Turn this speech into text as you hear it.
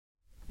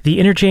The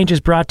Interchange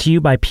is brought to you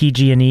by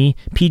PG&E.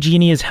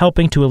 PG&E is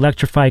helping to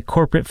electrify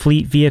corporate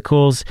fleet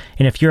vehicles,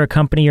 and if you're a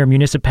company or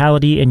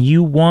municipality and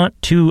you want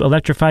to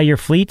electrify your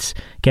fleets,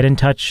 get in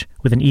touch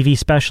with an EV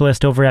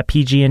specialist over at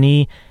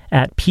PG&E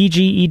at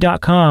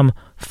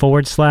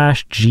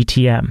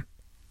pge.com/GTM.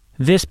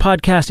 This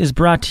podcast is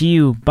brought to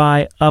you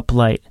by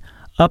Uplight.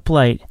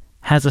 Uplight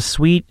has a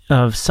suite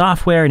of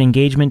software and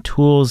engagement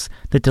tools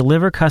that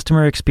deliver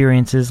customer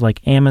experiences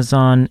like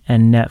Amazon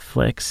and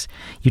Netflix.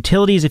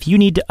 Utilities, if you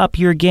need to up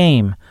your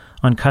game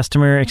on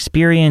customer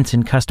experience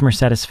and customer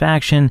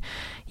satisfaction,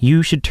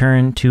 you should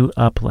turn to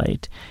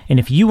Uplight. And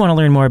if you want to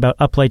learn more about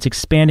Uplight's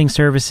expanding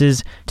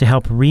services to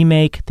help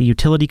remake the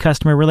utility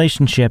customer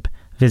relationship,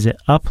 visit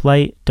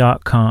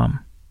uplight.com.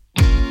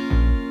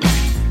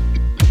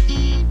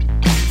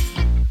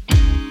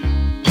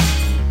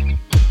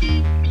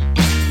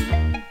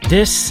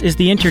 This is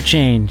The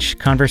Interchange,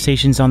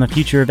 conversations on the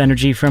future of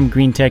energy from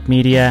Greentech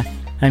Media.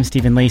 I'm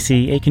Stephen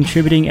Lacey, a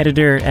contributing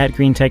editor at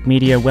Greentech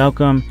Media.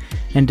 Welcome.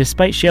 And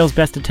despite Shail's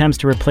best attempts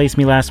to replace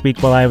me last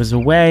week while I was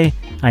away,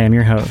 I am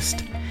your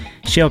host.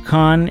 Shail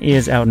Khan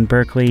is out in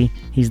Berkeley.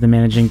 He's the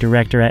managing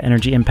director at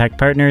Energy Impact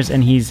Partners,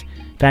 and he's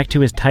back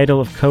to his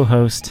title of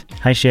co-host.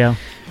 Hi, Shail.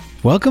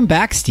 Welcome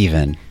back,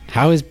 Stephen.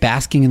 How is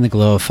basking in the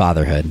glow of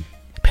fatherhood?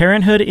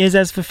 Parenthood is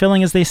as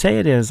fulfilling as they say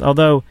it is,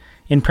 although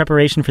in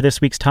preparation for this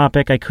week's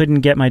topic, I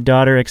couldn't get my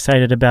daughter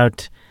excited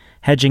about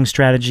hedging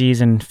strategies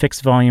and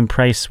fixed volume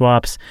price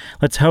swaps.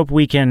 Let's hope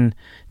we can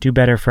do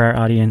better for our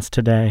audience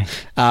today.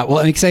 Well,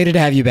 I'm excited to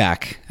have you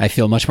back. I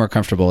feel much more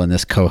comfortable in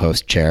this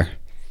co-host chair.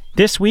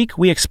 This week,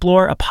 we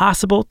explore a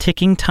possible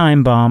ticking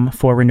time bomb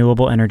for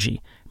renewable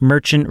energy,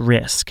 merchant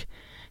risk.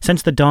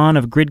 Since the dawn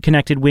of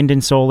grid-connected wind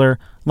and solar,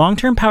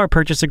 long-term power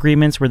purchase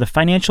agreements were the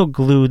financial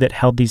glue that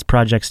held these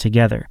projects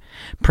together.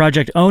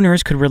 Project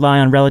owners could rely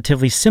on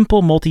relatively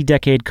simple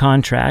multi-decade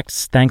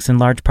contracts, thanks in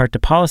large part to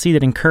policy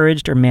that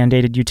encouraged or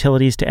mandated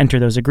utilities to enter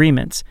those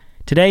agreements.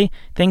 Today,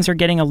 things are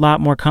getting a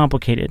lot more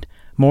complicated.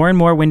 More and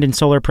more wind and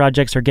solar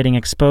projects are getting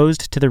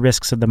exposed to the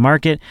risks of the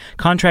market.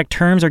 Contract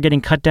terms are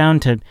getting cut down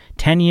to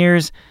 10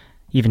 years,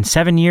 even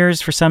 7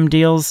 years for some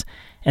deals.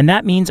 And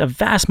that means a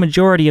vast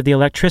majority of the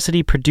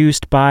electricity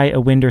produced by a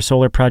wind or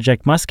solar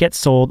project must get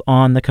sold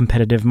on the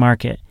competitive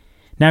market.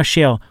 Now,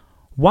 Shail,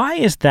 why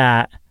is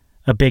that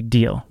a big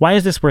deal? Why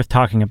is this worth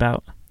talking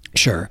about?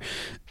 Sure.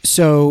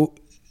 So,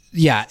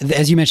 yeah,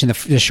 as you mentioned,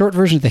 the short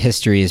version of the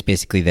history is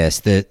basically this.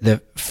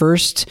 The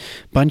first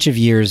bunch of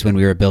years when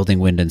we were building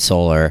wind and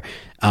solar,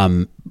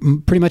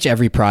 pretty much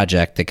every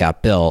project that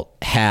got built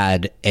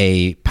had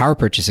a power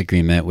purchase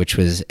agreement, which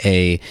was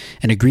an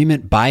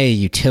agreement by a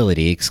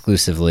utility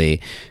exclusively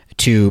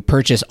to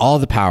purchase all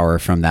the power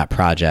from that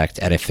project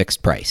at a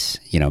fixed price,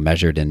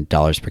 measured in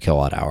dollars per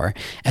kilowatt hour.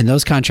 And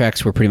those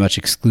contracts were pretty much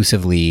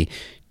exclusively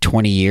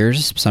 20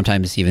 years,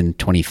 sometimes even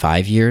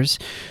 25 years.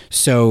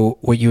 So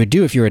what you would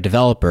do if you were a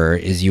developer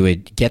is you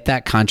would get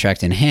that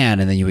contract in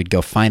hand, and then you would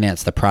go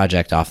finance the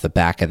project off the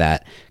back of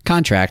that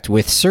contract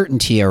with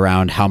certainty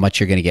around how much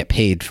you're going to get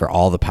paid for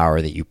all the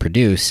power that you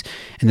produce.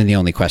 And then the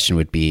only question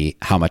would be,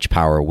 how much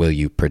power will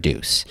you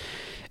produce?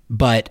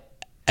 But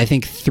I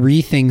think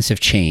three things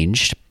have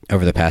changed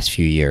over the past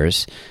few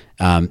years.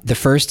 The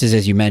first is,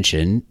 as you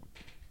mentioned,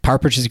 power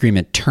purchase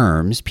agreement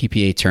terms,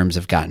 PPA terms,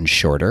 have gotten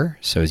shorter.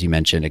 So as you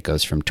mentioned, it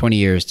goes from 20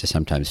 years to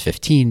sometimes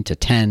 15 to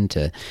 10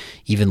 to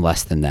even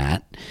less than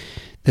that.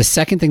 The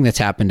second thing that's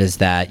happened is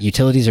that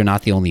utilities are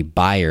not the only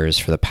buyers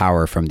for the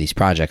power from these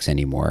projects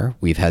anymore.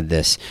 We've had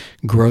this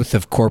growth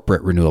of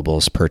corporate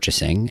renewables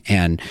purchasing,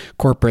 and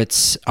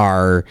corporates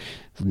are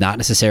not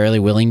necessarily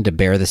willing to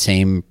bear the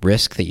same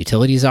risk that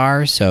utilities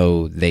are,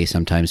 so they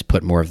sometimes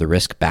put more of the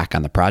risk back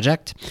on the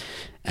project.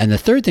 And the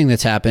third thing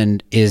that's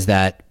happened is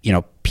that,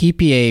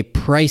 PPA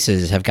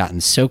prices have gotten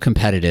so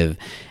competitive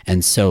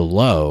and so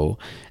low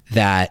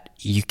that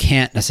you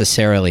can't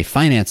necessarily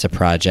finance a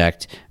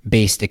project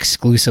based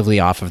exclusively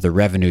off of the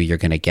revenue you're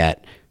going to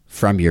get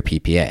from your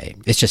PPA.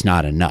 It's just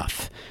not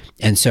enough.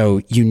 And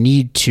so you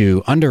need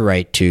to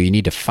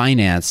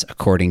finance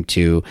according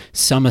to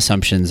some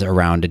assumptions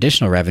around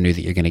additional revenue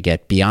that you're going to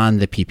get beyond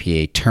the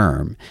PPA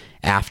term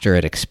after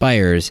it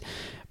expires,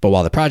 but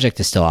while the project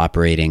is still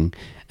operating.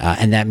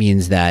 And that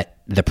means that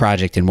the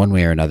project in one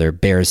way or another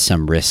bears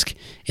some risk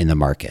in the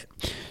market.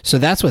 So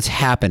that's what's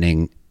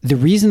happening. The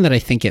reason that I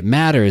think it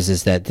matters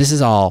is that this is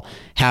all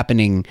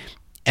happening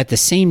at the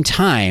same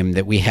time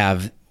that we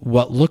have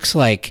what looks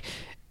like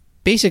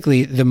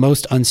basically the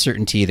most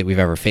uncertainty that we've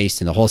ever faced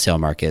in the wholesale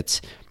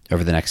markets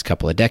over the next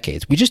couple of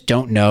decades. We just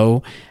don't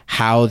know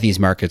how these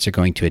markets are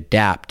going to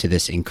adapt to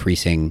this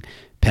increasing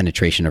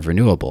penetration of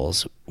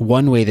renewables.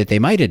 One way that they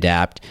might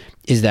adapt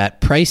is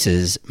that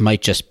prices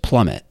might just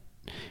plummet.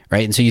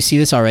 Right. And so you see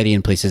this already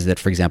in places that,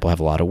 for example, have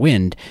a lot of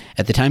wind.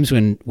 At the times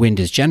when wind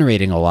is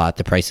generating a lot,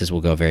 the prices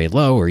will go very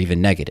low or even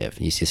negative.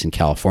 You see this in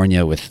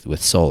California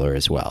with solar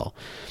as well.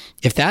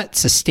 If that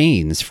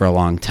sustains for a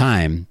long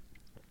time,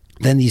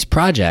 then these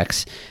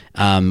projects,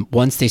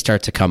 once they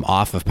start to come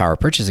off of power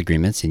purchase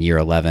agreements in year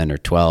 11 or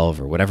 12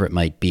 or whatever it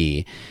might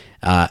be,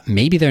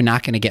 maybe they're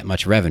not going to get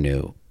much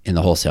revenue in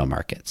the wholesale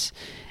markets.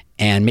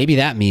 And maybe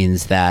that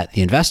means that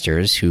the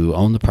investors who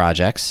own the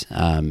projects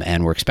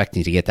and were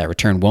expecting to get that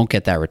return won't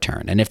get that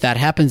return. And if that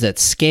happens at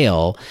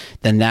scale,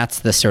 then that's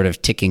the sort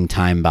of ticking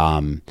time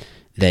bomb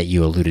that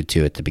you alluded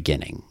to at the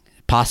beginning.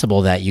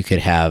 Possible that you could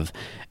have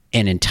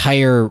an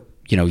entire,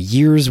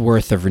 year's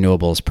worth of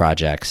renewables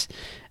projects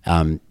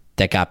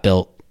that got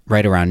built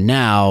right around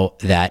now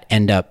that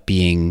end up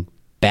being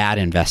bad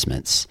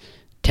investments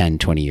 10,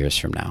 20 years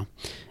from now.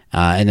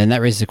 And then that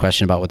raises a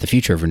question about what the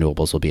future of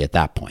renewables will be at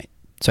that point.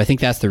 So I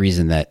think that's the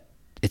reason that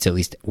it's at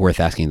least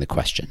worth asking the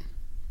question.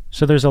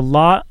 So there's a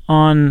lot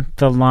on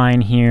the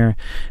line here.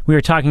 We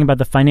were talking about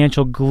the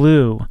financial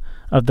glue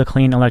of the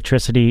clean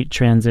electricity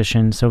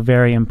transition, so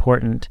very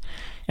important.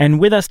 And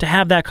with us to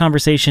have that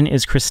conversation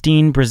is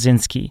Christine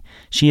Brzezinski.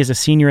 She is a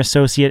senior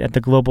associate at the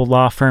global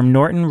law firm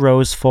Norton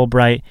Rose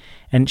Fulbright,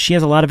 and she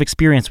has a lot of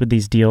experience with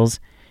these deals.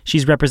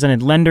 She's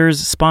represented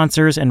lenders,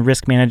 sponsors, and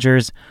risk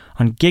managers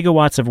on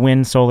gigawatts of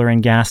wind, solar,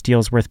 and gas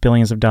deals worth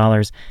billions of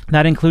dollars.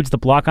 That includes the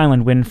Block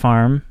Island Wind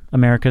Farm,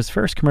 America's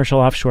first commercial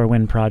offshore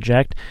wind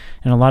project,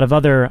 and a lot of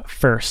other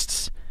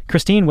firsts.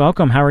 Christine,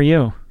 welcome. How are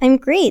you? I'm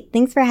great.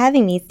 Thanks for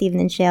having me, Stephen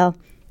and Shale.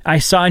 I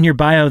saw in your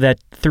bio that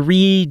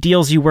 3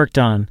 deals you worked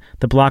on,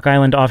 the Block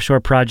Island offshore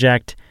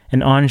project,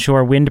 an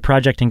onshore wind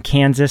project in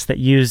Kansas that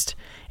used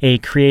a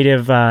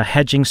creative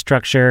hedging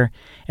structure,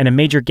 and a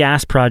major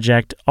gas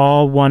project,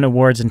 all won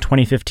awards in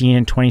 2015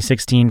 and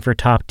 2016 for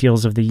top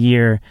deals of the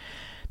year.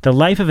 The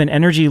life of an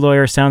energy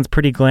lawyer sounds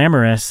pretty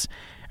glamorous.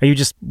 Are you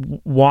just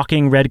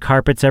walking red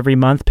carpets every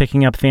month,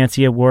 picking up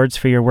fancy awards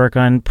for your work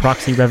on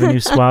proxy revenue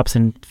swaps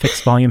and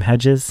fixed volume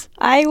hedges?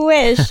 I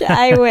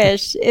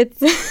wish.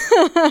 It's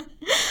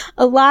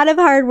a lot of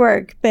hard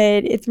work,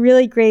 but it's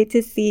really great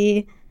to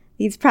see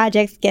these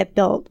projects get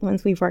built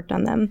once we've worked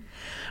on them.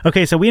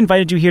 Okay, so we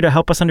invited you here to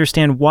help us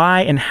understand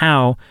why and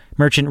how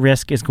merchant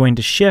risk is going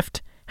to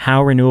shift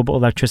how renewable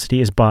electricity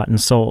is bought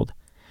and sold.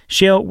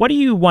 Shale, what do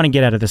you want to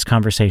get out of this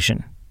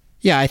conversation?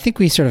 Yeah, I think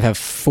we sort of have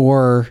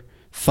 4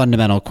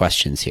 fundamental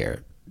questions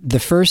here. The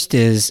first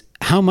is,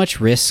 how much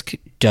risk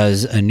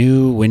does a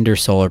new wind or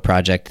solar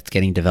project that's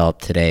getting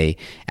developed today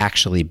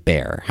actually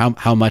bear?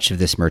 How much of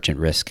this merchant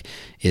risk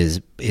is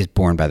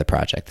borne by the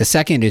project? The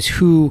second is,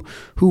 who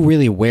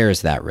really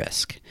wears that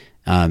risk?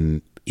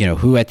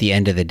 Who at the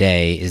end of the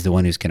day is the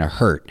one who's going to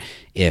hurt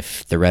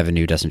if the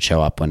revenue doesn't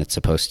show up when it's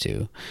supposed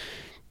to?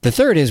 The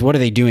third is, what are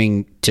they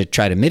doing to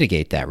try to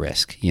mitigate that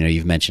risk?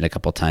 You've mentioned a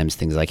couple of times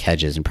things like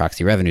hedges and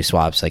proxy revenue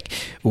swaps. Like,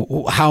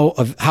 how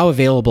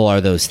available are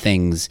those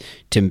things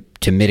to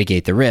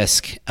mitigate the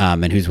risk,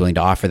 and who's willing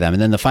to offer them?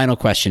 And then the final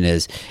question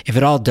is, if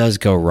it all does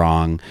go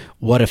wrong,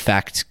 what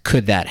effect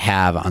could that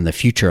have on the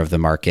future of the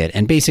market?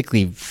 And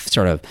basically,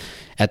 sort of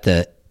at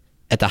the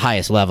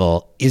highest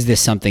level, is this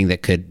something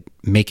that could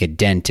make a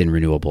dent in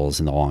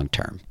renewables in the long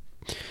term?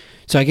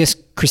 So I guess,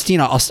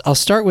 Christina, I'll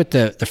start with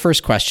the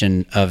first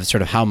question of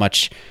sort of how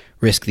much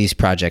risk these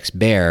projects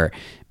bear.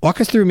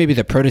 Walk us through maybe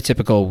the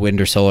prototypical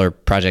wind or solar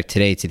project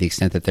today, to the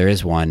extent that there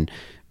is one.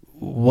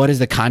 What is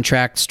the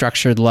contract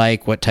structured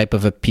like? What type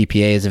of a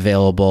PPA is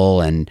available?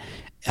 And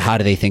how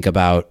do they think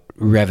about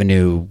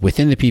revenue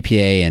within the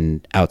PPA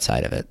and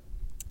outside of it?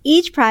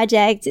 Each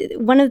project,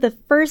 one of the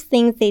first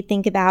things they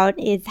think about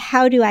is,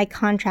 how do I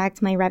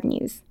contract my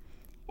revenues?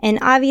 And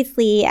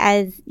obviously,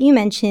 as you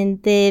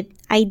mentioned, the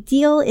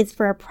ideal is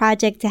for a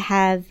project to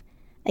have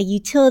a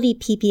utility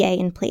PPA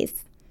in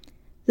place.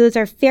 Those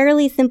are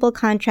fairly simple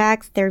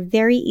contracts. They're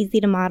very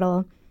easy to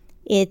model.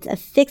 It's a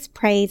fixed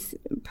price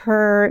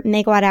per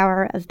megawatt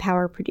hour of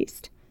power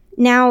produced.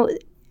 Now,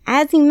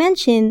 as you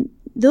mentioned,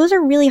 those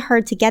are really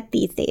hard to get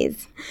these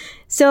days.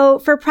 So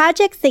for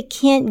projects that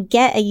can't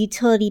get a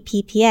utility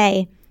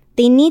PPA,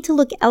 they need to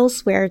look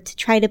elsewhere to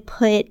try to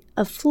put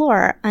a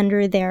floor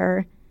under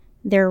their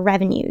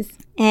revenues.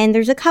 And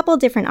there's a couple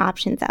different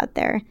options out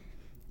there.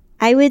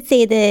 I would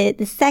say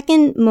the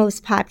second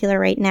most popular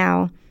right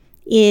now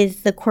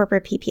is the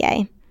corporate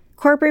PPA.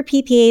 Corporate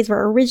PPAs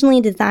were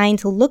originally designed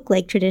to look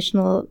like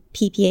traditional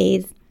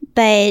PPAs,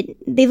 but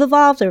they've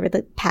evolved over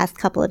the past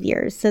couple of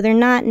years. So they're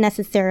not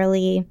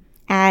necessarily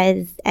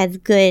as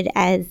good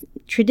as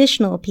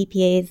traditional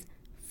PPAs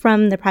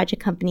from the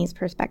project company's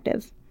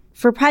perspective.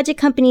 For project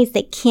companies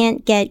that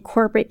can't get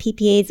corporate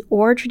PPAs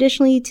or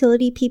traditional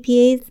utility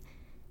PPAs,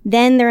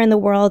 then they're in the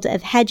world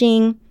of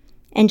hedging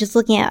and just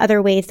looking at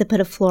other ways to put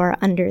a floor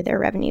under their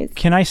revenues.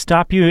 Can I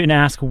stop you and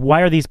ask,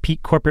 why are these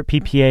corporate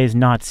PPAs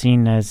not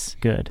seen as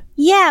good?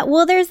 Yeah,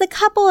 well, there's a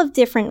couple of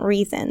different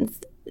reasons.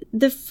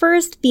 The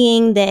first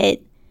being that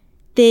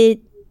the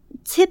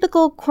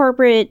typical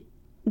corporate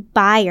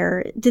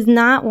buyer does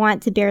not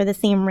want to bear the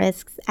same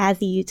risks as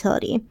the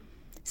utility.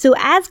 So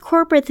as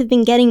corporates have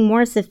been getting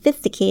more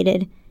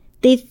sophisticated,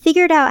 they've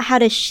figured out how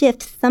to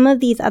shift some of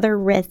these other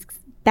risks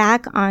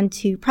back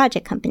onto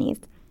project companies.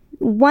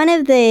 One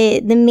of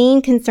the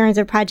main concerns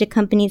of project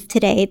companies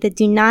today that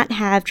do not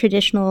have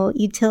traditional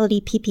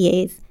utility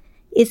PPAs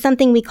is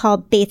something we call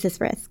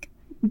basis risk.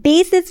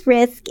 Basis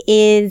risk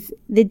is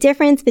the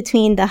difference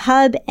between the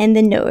hub and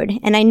the node.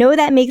 And I know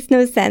that makes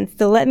no sense,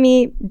 so let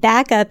me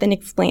back up and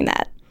explain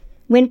that.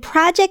 When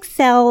projects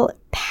sell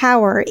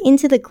power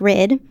into the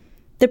grid,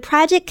 the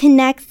project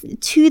connects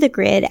to the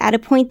grid at a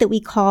point that we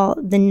call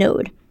the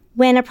node.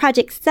 When a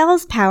project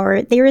sells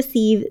power, they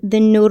receive the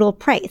nodal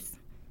price.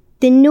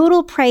 The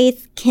nodal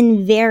price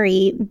can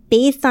vary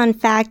based on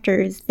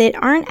factors that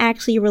aren't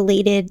actually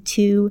related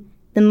to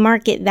the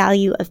market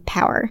value of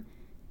power.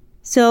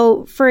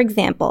 So, for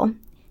example,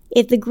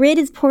 if the grid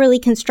is poorly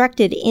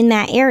constructed in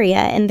that area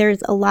and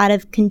there's a lot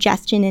of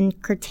congestion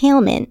and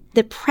curtailment,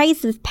 the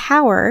price of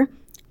power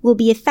will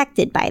be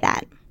affected by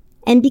that.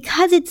 And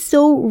because it's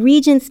so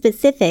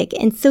region-specific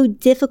and so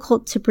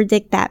difficult to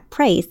predict that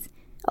price,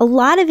 a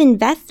lot of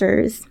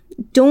investors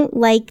don't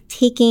like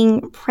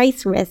taking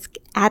price risk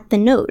at the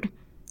node.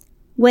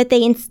 What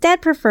they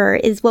instead prefer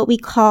is what we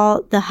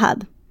call the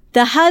hub.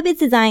 The hub is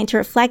designed to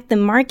reflect the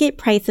market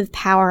price of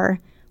power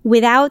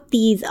without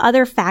these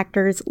other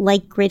factors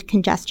like grid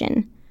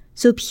congestion.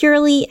 So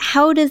purely,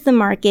 how does the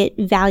market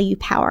value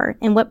power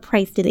and what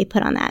price do they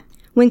put on that?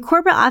 When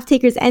corporate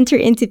off-takers enter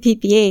into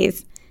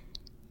PPAs,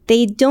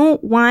 they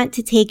don't want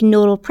to take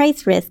nodal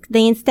price risk.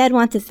 They instead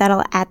want to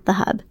settle at the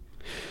hub.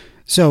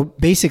 So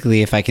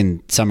basically, if I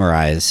can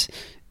summarize,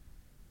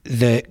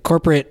 the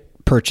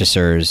corporate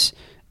purchasers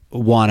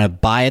want to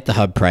buy at the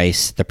hub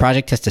price. The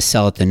project has to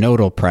sell at the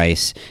nodal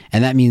price.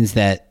 And that means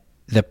that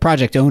the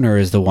project owner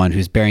is the one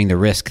who's bearing the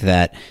risk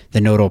that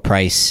the nodal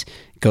price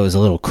goes a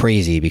little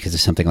crazy because of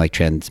something like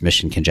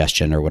transmission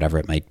congestion or whatever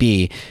it might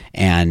be.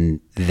 And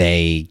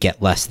they get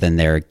less than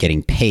they're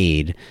getting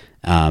paid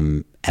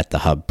at the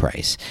hub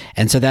price.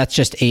 And so that's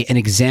just an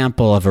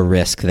example of a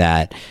risk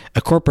that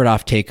a corporate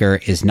off-taker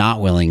is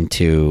not willing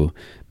to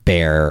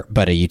bear,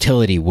 but a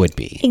utility would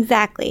be.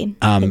 Exactly.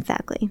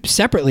 Exactly.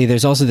 Separately,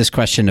 there's also this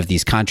question of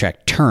these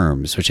contract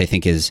terms, which I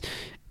think is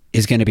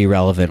going to be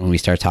relevant when we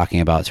start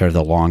talking about sort of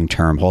the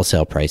long-term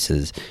wholesale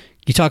prices.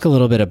 You talk a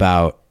little bit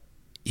about,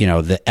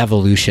 the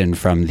evolution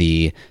from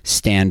the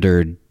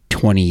standard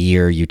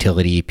 20-year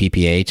utility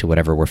PPA to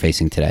whatever we're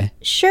facing today?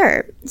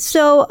 Sure.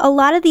 So a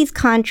lot of these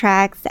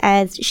contracts,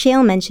 as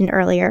Shayle mentioned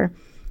earlier,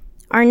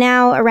 are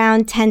now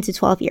around 10 to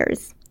 12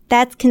 years.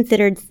 That's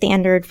considered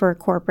standard for a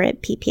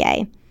corporate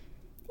PPA.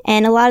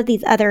 And a lot of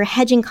these other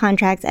hedging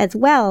contracts as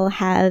well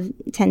have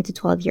 10 to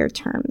 12-year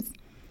terms.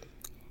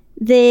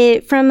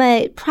 From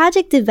a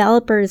project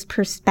developer's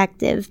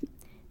perspective,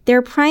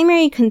 their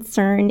primary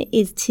concern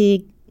is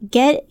to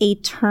get a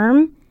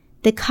term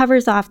that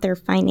covers off their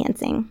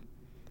financing.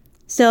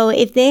 So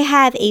if they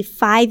have a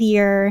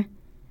 5-year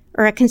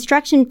or a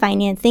construction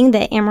financing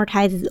that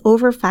amortizes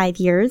over 5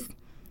 years,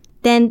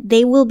 then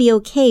they will be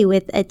okay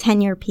with a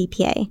 10-year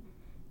PPA.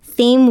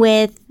 Same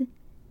with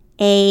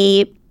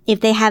if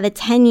they have a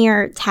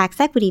 10-year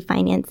tax equity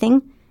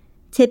financing,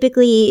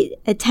 typically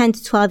a 10 to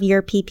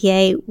 12-year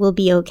PPA will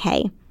be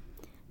okay.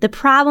 The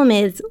problem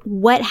is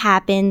what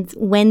happens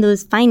when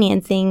those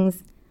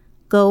financings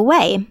go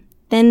away.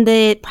 Then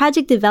the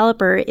project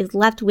developer is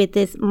left with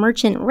this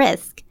merchant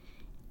risk.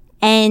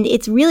 And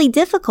it's really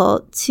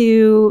difficult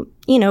to,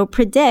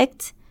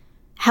 predict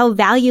how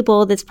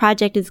valuable this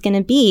project is going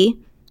to be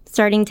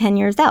starting 10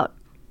 years out.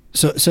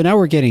 So now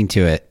we're getting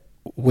to it,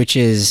 which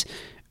is,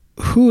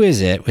 who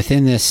is it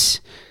within this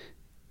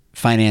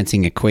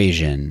financing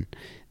equation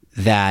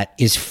that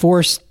is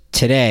forced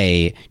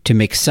today to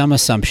make some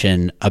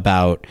assumption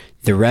about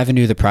the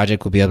revenue the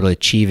project will be able to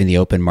achieve in the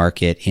open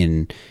market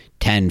in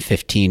 10,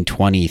 15,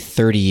 20,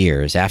 30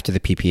 years after the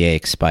PPA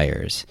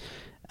expires,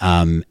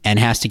 and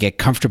has to get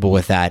comfortable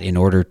with that in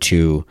order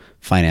to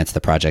finance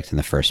the project in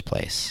the first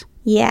place?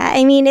 Yeah,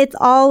 it's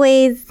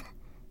always,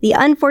 the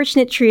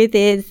unfortunate truth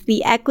is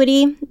the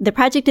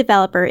project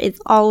developer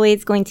is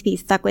always going to be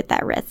stuck with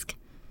that risk.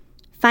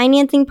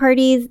 Financing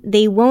parties,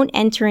 they won't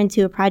enter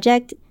into a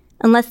project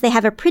unless they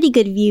have a pretty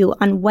good view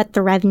on what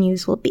the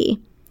revenues will be.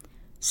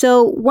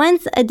 So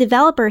once a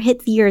developer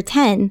hits year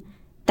 10,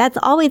 that's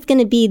always going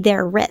to be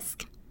their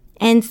risk.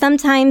 And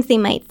sometimes they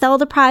might sell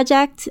the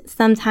project.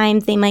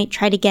 Sometimes they might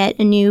try to get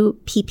a new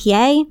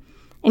PPA.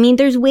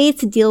 There's ways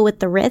to deal with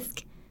the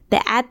risk,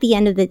 but at the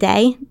end of the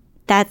day,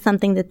 that's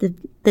something that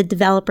the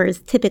developer is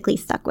typically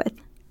stuck with.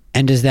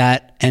 And does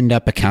that end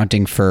up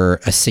accounting for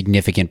a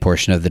significant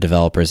portion of the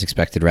developer's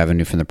expected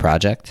revenue from the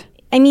project?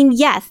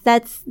 Yes,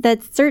 that's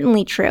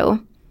certainly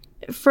true.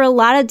 For a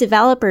lot of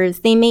developers,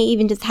 they may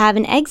even just have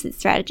an exit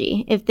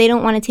strategy. If they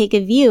don't want to take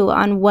a view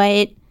on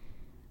what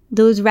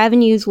those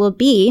revenues will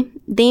be,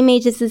 they may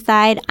just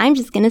decide, I'm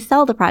just going to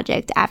sell the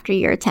project after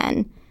year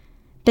 10.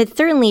 But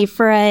certainly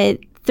for a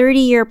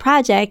 30-year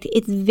project,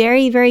 it's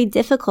very, very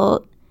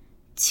difficult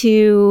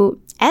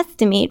to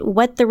estimate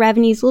what the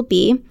revenues will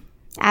be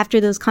after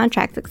those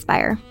contracts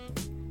expire.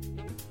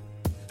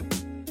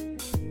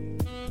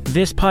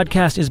 This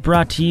podcast is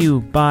brought to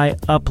you by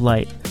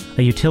Uplight,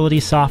 a utility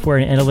software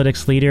and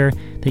analytics leader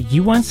that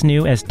you once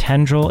knew as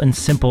Tendril and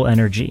Simple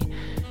Energy.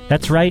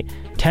 That's right,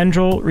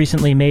 Tendril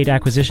recently made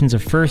acquisitions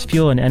of First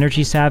Fuel and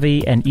Energy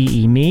Savvy and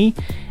EEME,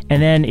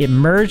 and then it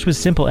merged with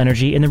Simple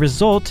Energy, and the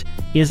result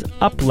is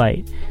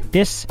Uplight.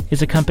 This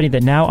is a company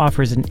that now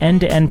offers an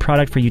end-to-end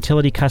product for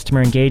utility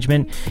customer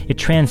engagement. It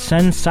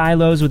transcends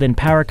silos within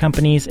power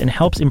companies and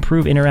helps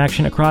improve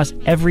interaction across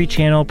every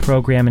channel,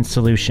 program, and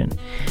solution.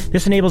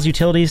 This enables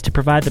utilities to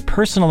provide the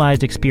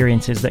personalized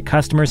experiences that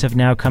customers have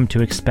now come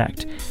to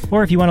expect.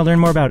 Or if you want to learn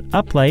more about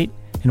Uplight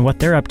and what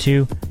they're up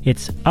to,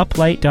 it's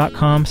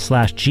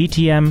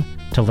uplight.com/GTM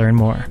to learn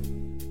more.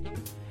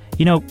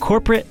 You know,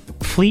 corporate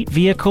fleet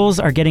vehicles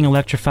are getting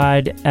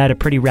electrified at a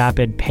pretty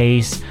rapid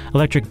pace.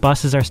 Electric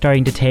buses are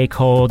starting to take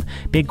hold.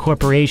 Big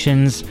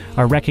corporations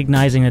are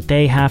recognizing that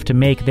they have to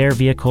make their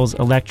vehicles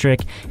electric,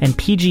 and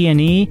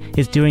PG&E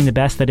is doing the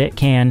best that it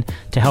can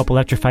to help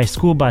electrify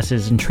school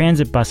buses and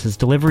transit buses,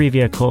 delivery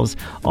vehicles,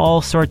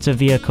 all sorts of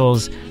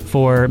vehicles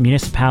for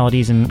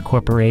municipalities and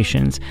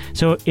corporations.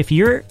 So if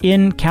you're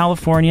in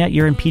California,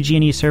 you're in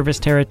PG&E service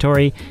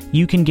territory,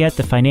 you can get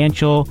the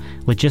financial,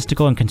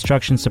 logistical, and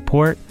construction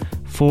support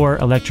for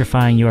electrifying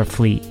your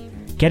fleet.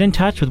 Get in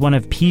touch with one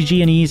of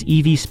PG&E's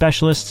EV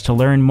specialists to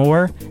learn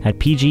more at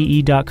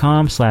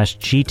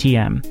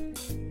pge.com/GTM.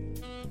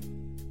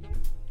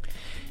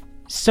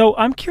 So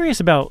I'm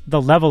curious about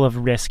the level of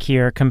risk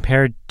here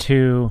compared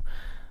to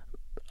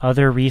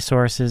other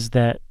resources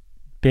that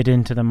bid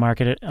into the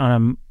market on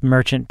a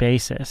merchant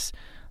basis.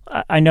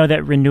 I know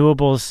that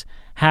renewables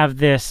have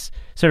this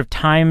sort of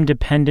time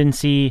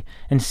dependency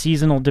and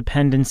seasonal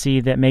dependency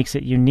that makes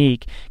it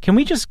unique. Can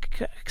we just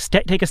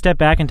take a step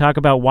back and talk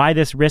about why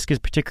this risk is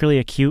particularly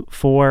acute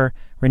for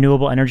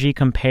renewable energy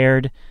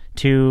compared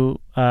to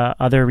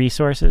other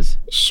resources?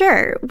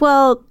 Sure.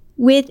 Well,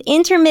 with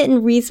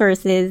intermittent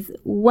resources,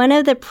 one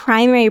of the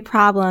primary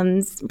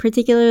problems,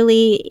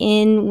 particularly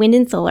in wind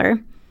and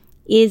solar,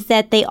 is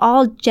that they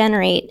all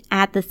generate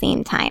at the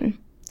same time.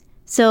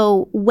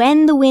 So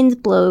when the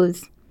wind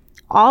blows,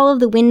 all of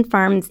the wind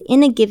farms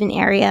in a given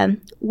area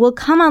will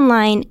come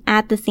online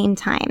at the same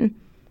time,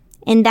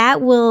 and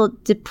that will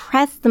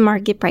depress the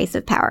market price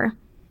of power.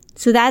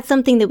 So that's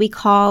something that we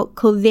call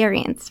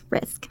covariance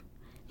risk.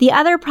 The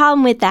other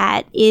problem with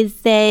that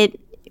is that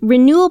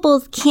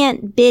renewables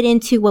can't bid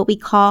into what we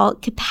call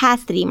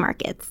capacity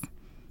markets.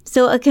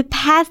 So a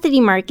capacity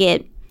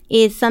market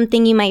is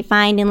something you might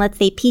find in, let's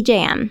say,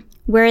 PJM,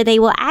 where they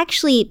will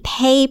actually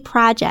pay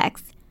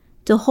projects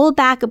to hold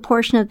back a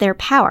portion of their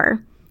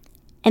power.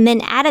 And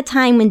then at a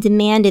time when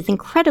demand is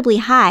incredibly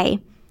high,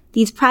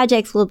 these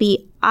projects will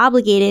be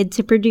obligated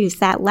to produce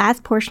that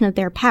last portion of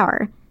their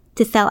power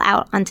to sell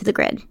out onto the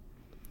grid.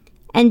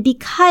 And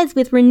because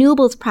with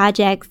renewables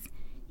projects,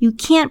 you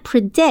can't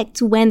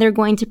predict when they're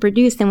going to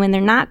produce and when they're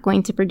not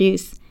going to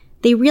produce,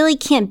 they really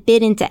can't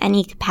bid into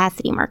any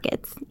capacity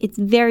markets. It's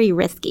very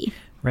risky.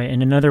 Right.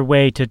 And another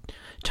way to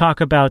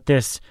talk about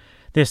this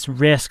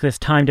risk, this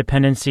time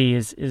dependency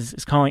is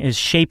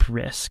shape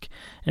risk.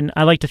 And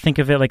I like to think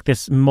of it like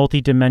this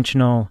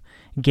multi-dimensional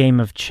game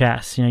of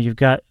chess. You know, you've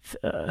got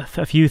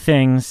a few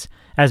things,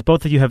 as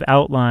both of you have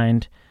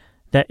outlined,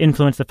 that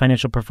influence the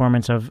financial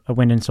performance of a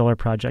wind and solar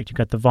project. You've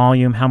got the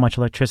volume, how much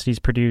electricity is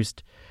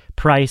produced,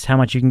 price, how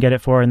much you can get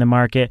it for in the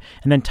market,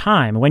 and then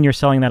time, when you're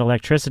selling that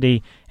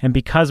electricity. And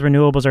because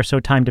renewables are so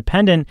time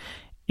dependent,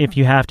 if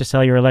you have to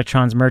sell your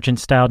electrons merchant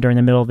style during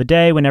the middle of the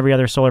day when every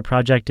other solar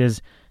project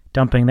is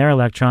dumping their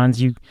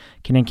electrons, you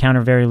can encounter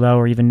very low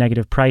or even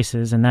negative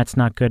prices, and that's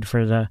not good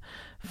for the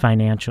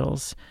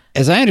financials.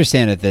 As I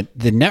understand it,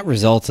 the net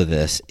result of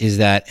this is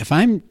that if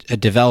I'm a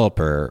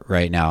developer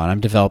right now and I'm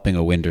developing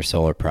a wind or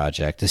solar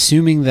project,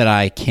 assuming that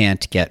I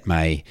can't get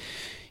my,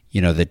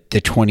 the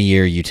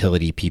 20-year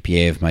utility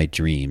PPA of my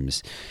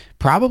dreams,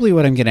 probably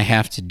what I'm going to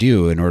have to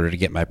do in order to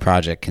get my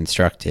project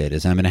constructed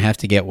is I'm going to have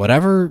to get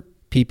whatever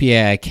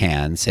PPA I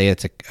can. Say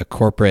it's a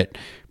corporate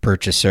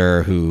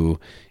purchaser who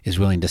is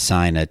willing to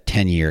sign a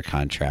 10-year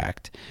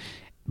contract.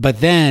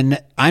 But then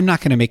I'm not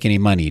going to make any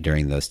money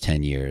during those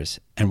 10 years.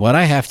 And what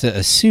I have to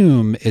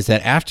assume is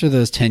that after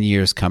those 10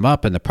 years come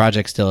up and the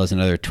project still has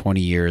another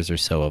 20 years or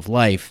so of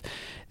life,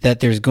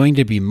 that there's going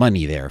to be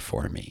money there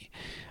for me.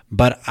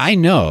 But I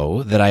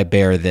know that I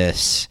bear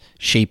this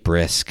shape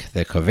risk,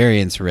 the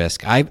covariance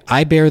risk.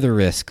 I bear the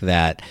risk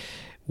that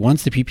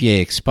once the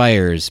PPA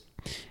expires,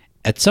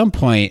 at some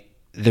point,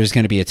 there's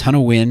going to be a ton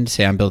of wind.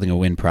 Say I'm building a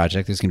wind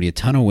project. There's going to be a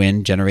ton of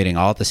wind generating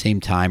all at the same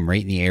time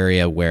right in the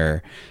area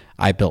where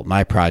I built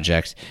my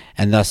project.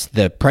 And thus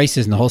the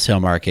prices in the wholesale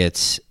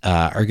markets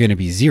are going to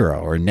be zero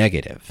or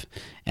negative.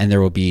 And there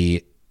will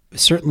be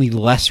certainly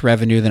less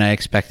revenue than I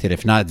expected,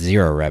 if not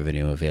zero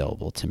revenue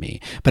available to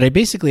me. But I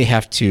basically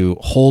have to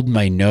hold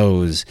my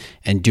nose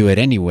and do it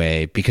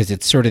anyway because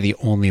it's sort of the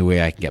only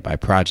way I can get my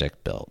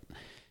project built.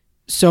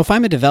 So if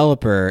I'm a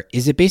developer,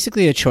 is it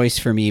basically a choice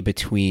for me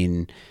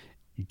between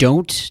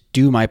don't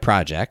do my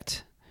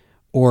project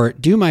or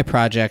do my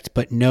project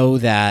but know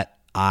that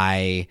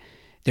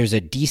there's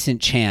a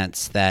decent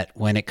chance that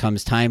when it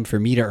comes time for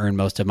me to earn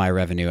most of my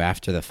revenue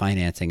after the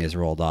financing is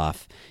rolled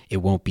off, it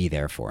won't be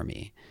there for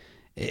me?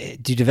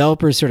 Do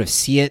developers sort of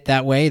see it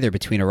that way? They're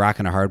between a rock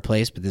and a hard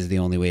place, but this is the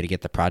only way to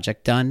get the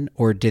project done?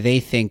 Or do they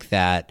think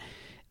that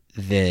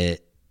the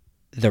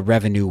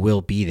revenue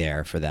will be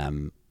there for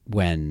them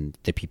when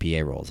the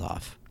PPA rolls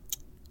off?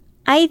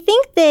 I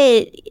think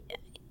that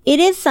it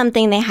is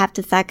something they have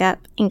to suck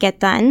up and get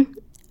done.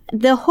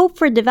 The hope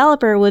for a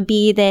developer would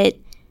be that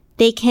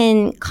they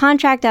can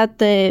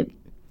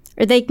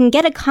they can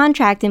get a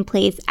contract in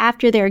place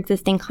after their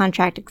existing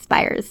contract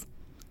expires.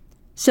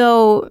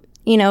 So,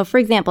 for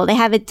example, they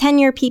have a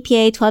 10-year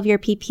PPA, 12-year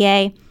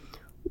PPA.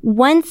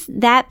 Once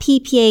that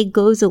PPA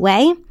goes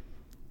away,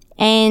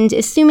 and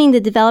assuming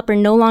the developer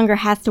no longer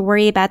has to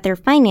worry about their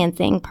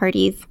financing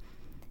parties,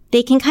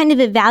 they can kind of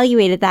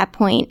evaluate at that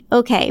point,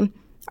 okay,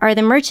 are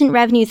the merchant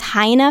revenues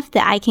high enough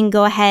that I can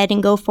go ahead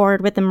and go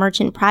forward with the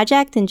merchant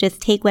project and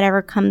just take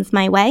whatever comes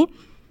my way?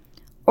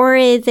 Or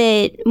is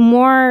it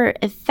more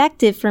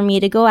effective for me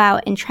to go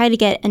out and try to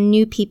get a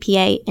new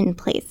PPA in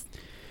place?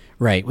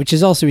 Right, which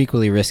is also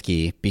equally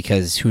risky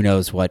because who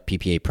knows what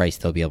PPA price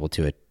they'll be able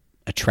to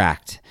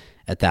attract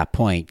at that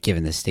point,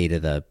 given the state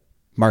of the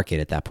market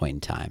at that point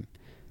in time.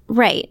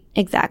 Right,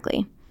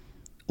 exactly.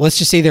 Let's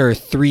just say there are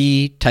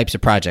 3 types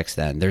of projects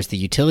then. There's the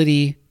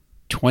utility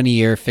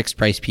 20-year fixed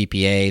price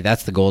PPA.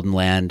 That's the golden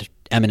land,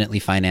 eminently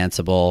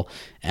financeable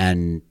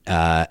and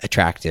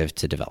attractive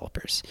to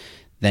developers.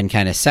 Then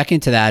kind of second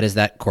to that is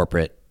that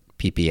corporate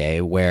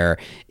PPA, where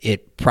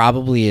it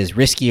probably is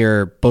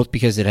riskier, both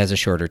because it has a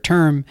shorter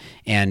term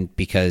and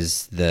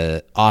because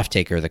the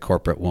off-taker, the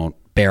corporate, won't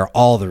bear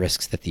all the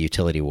risks that the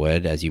utility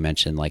would, as you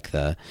mentioned, like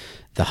the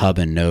hub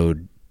and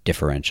node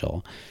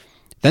differential.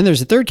 Then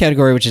there's a third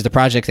category, which is the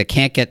project that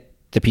can't get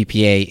the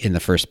PPA in the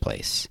first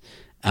place.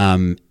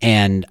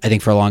 And I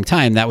think for a long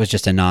time, that was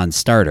just a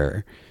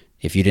non-starter.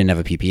 If you didn't have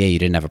a PPA, you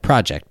didn't have a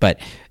project. But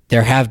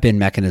there have been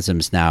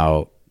mechanisms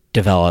now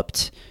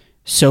developed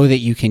so that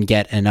you can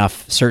get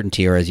enough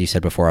certainty, or as you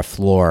said before, a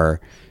floor,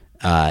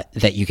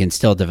 that you can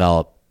still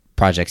develop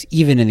projects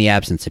even in the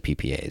absence of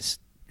PPAs.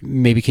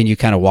 Maybe can you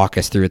kind of walk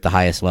us through at the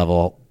highest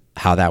level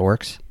how that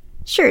works?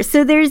 Sure.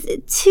 So there's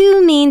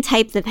 2 main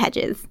types of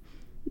hedges.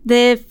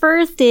 The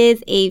first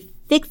is a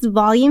fixed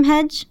volume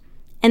hedge,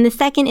 and the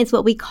second is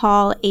what we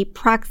call a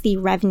proxy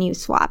revenue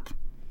swap.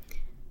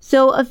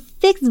 So a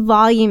fixed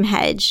volume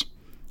hedge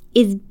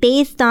is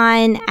based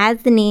on,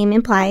 as the name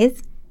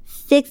implies,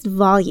 fixed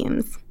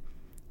volumes.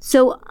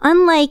 So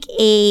unlike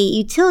a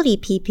utility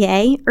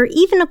PPA or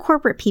even a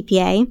corporate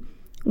PPA,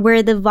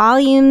 where the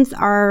volumes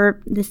are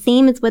the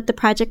same as what the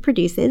project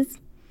produces,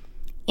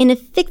 in a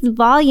fixed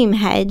volume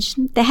hedge,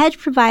 the hedge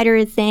provider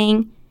is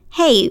saying,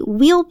 hey,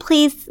 we'll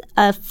place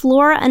a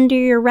floor under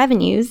your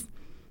revenues,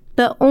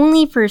 but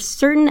only for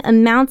certain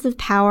amounts of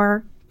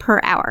power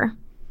per hour.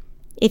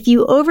 If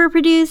you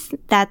overproduce,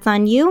 that's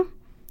on you.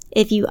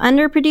 If you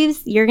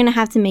underproduce, you're going to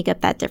have to make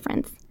up that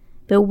difference.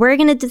 But we're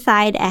going to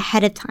decide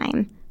ahead of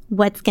time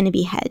what's going to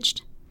be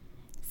hedged.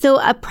 So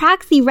a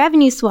proxy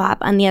revenue swap,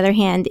 on the other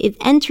hand, is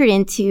entered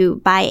into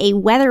by a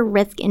weather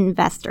risk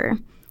investor.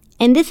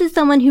 And this is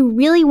someone who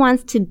really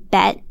wants to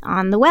bet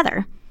on the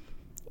weather.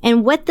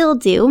 And what they'll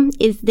do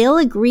is they'll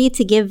agree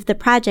to give the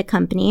project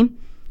company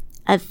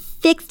a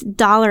fixed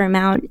dollar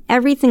amount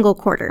every single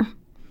quarter.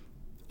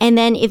 And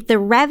then if the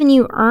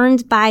revenue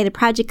earned by the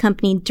project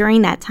company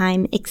during that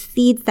time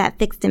exceeds that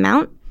fixed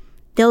amount,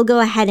 they'll go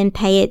ahead and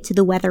pay it to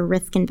the weather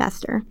risk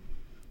investor.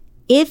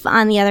 If,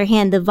 on the other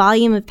hand, the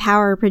volume of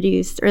power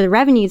produced or the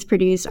revenues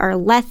produced are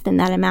less than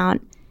that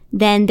amount,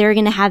 then they're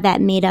going to have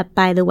that made up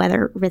by the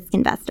weather risk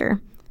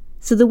investor.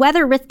 So the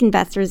weather risk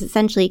investor is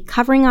essentially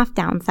covering off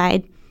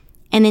downside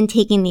and then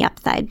taking the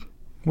upside.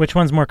 Which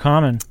one's more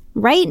common?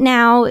 Right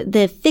now,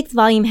 the fixed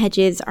volume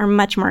hedges are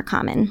much more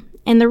common.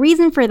 And the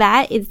reason for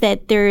that is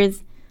that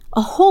there's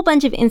a whole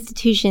bunch of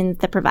institutions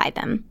that provide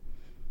them.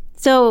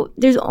 So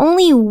there's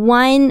only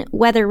one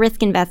weather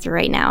risk investor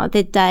right now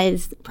that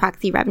does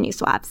proxy revenue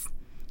swaps.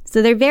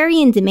 So they're very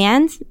in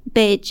demand,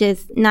 but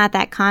just not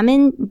that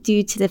common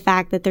due to the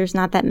fact that there's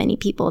not that many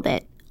people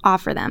that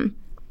offer them.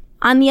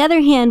 On the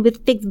other hand,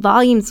 with fixed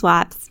volume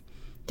swaps,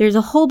 there's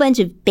a whole bunch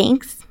of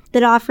banks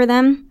that offer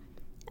them.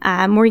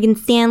 Morgan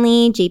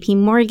Stanley, JP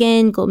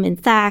Morgan,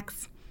 Goldman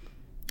Sachs.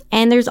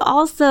 And there's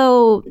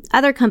also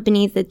other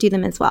companies that do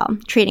them as well.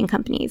 Trading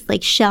companies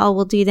like Shell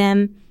will do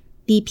them,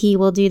 BP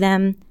will do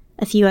them,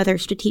 a few other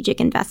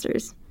strategic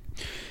investors.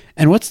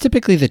 And what's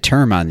typically the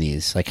term on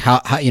these? Like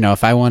how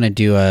if I want to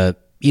do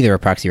either a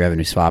proxy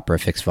revenue swap or a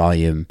fixed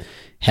volume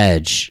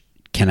hedge,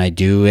 can I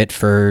do it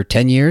for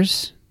 10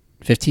 years,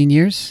 15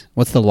 years?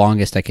 What's the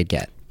longest I could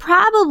get?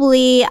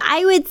 Probably,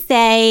 I would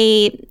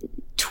say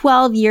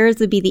 12 years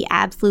would be the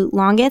absolute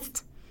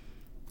longest.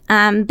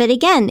 But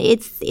again,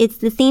 it's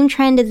the same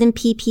trend as in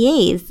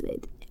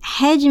PPAs.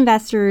 Hedge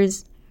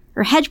investors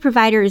or hedge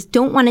providers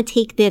don't want to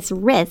take this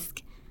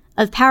risk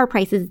of power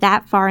prices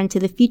that far into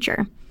the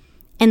future.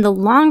 And the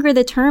longer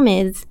the term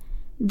is,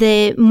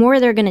 the more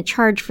they're going to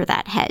charge for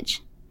that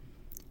hedge.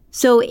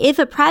 So if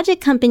a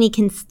project company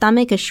can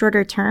stomach a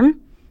shorter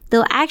term,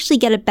 they'll actually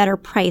get a better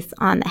price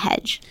on the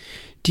hedge.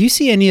 Do you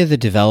see any of the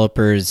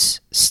developers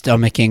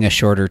stomaching a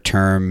shorter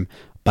term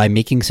by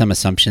making some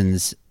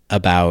assumptions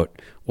about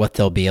what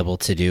they'll be able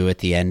to do at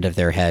the end of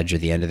their hedge or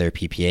the end of their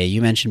PPA?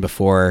 You mentioned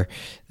before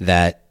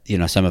that,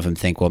 some of them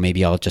think, well,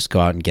 maybe I'll just go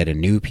out and get a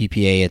new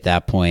PPA at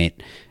that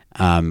point.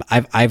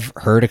 I've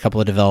heard a couple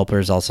of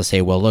developers also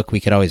say, well, look, we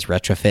could always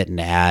retrofit and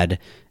add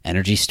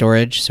energy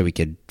storage so we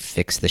could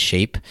fix the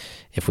shape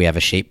if we have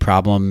a shape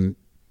problem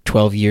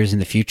 12 years in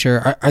the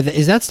future.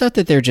 Is that stuff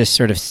that they're just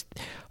sort of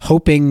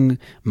hoping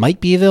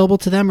might be available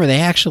to them, or are they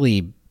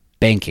actually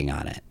banking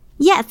on it?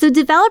 Yeah, so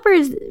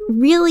developers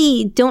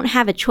really don't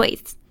have a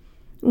choice.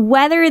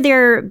 Whether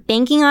they're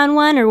banking on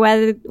one or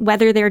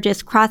whether they're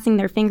just crossing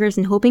their fingers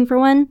and hoping for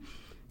one,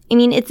 I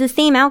mean, it's the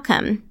same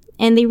outcome,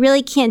 and they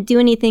really can't do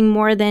anything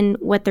more than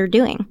what they're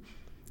doing.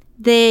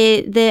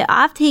 The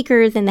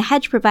off-takers and the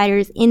hedge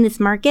providers in this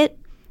market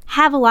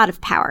have a lot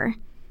of power.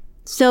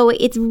 So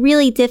it's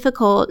really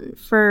difficult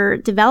for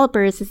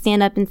developers to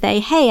stand up and say,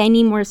 hey, I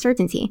need more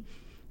certainty,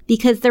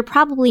 because they're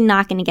probably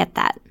not going to get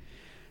that.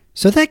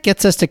 So that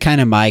gets us to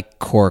kind of my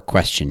core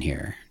question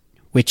here,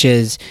 which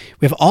is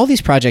we have all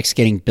these projects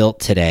getting built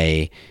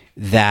today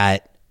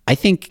that I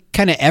think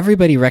kind of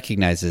everybody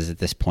recognizes at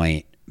this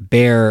point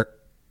bear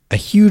a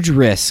huge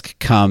risk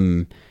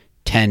come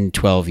 10,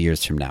 12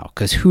 years from now,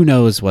 because who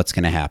knows what's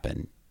going to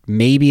happen.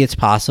 Maybe it's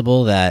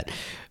possible that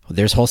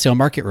there's wholesale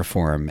market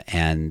reform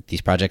and these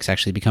projects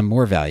actually become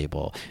more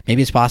valuable.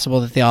 Maybe it's possible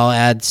that they all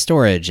add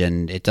storage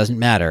and it doesn't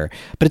matter.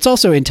 But it's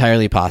also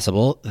entirely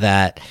possible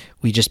that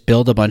we just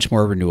build a bunch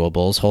more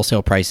renewables,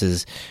 wholesale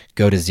prices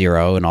go to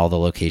zero in all the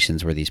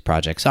locations where these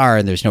projects are,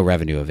 and there's no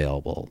revenue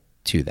available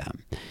to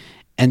them.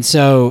 And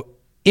so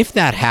if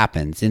that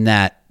happens, in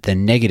that the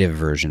negative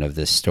version of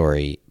this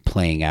story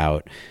playing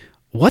out,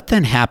 what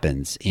then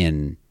happens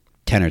in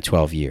 10 or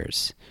 12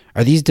 years?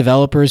 Are these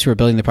developers who are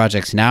building the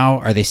projects now,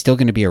 are they still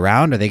going to be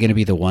around? Are they going to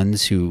be the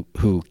ones who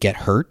get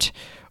hurt?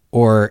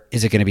 Or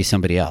is it going to be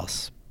somebody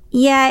else?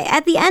 Yeah,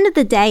 at the end of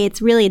the day,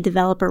 it's really a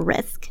developer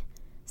risk.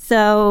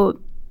 So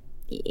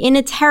in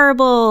a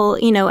terrible,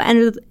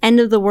 end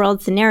of the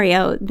world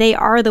scenario, they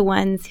are the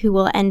ones who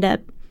will end up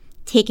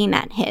taking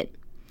that hit.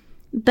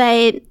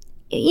 But,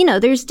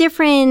 there's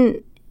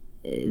different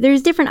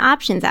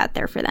options out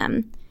there for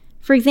them.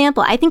 For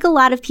example, I think a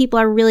lot of people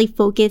are really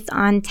focused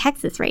on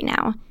Texas right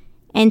now.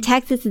 And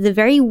Texas is a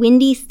very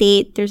windy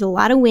state. There's a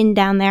lot of wind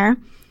down there.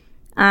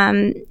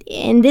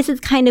 And this is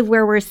kind of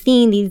where we're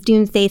seeing these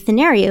doomsday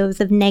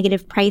scenarios of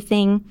negative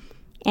pricing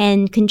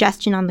and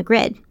congestion on the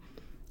grid.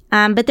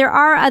 But there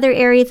are other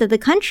areas of the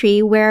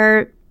country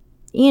where,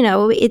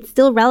 it's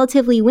still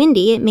relatively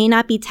windy. It may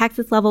not be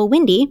Texas level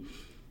windy.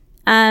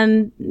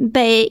 But,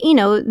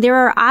 there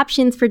are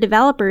options for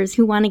developers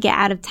who want to get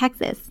out of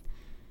Texas.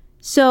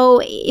 So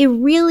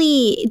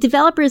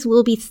developers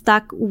will be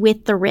stuck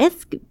with the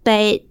risk,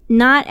 but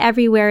not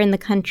everywhere in the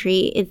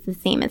country is the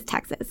same as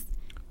Texas.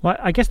 Well,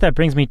 I guess that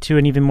brings me to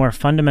an even more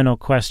fundamental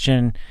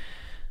question,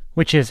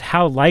 which is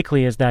how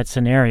likely is that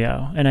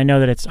scenario? And I know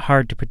that it's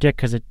hard to predict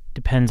because it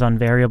depends on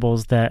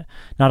variables that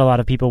not a lot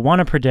of people want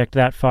to predict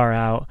that far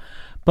out.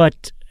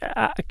 But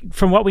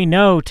from what we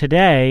know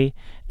today,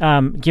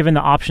 given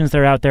the options that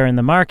are out there in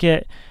the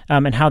market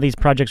and how these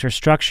projects are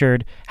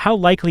structured, how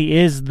likely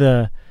is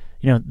the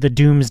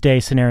doomsday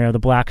scenario, the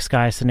black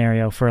sky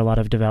scenario for a lot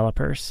of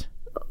developers?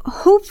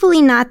 Hopefully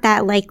not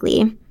that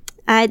likely.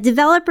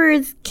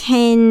 Developers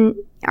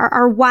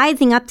are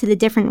wising up to the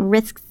different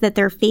risks that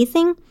they're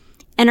facing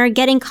and are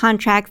getting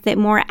contracts that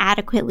more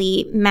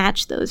adequately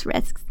match those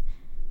risks.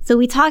 So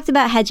we talked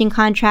about hedging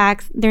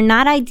contracts. They're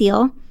not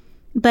ideal,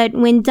 but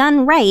when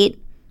done right,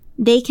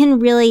 they can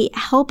really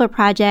help a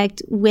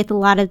project with a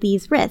lot of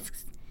these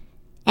risks.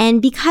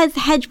 And because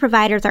hedge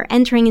providers are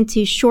entering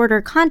into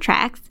shorter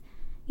contracts,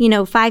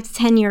 5 to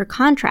 10 year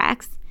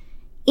contracts,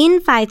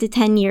 in 5 to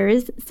 10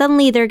 years,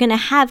 suddenly they're going to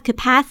have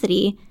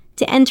capacity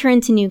to enter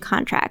into new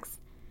contracts.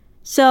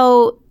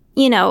 So,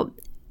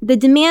 the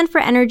demand for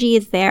energy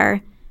is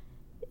there.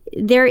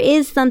 There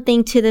is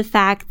something to the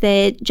fact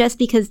that just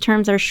because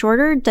terms are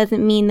shorter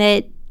doesn't mean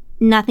that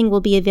nothing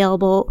will be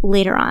available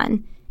later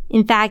on.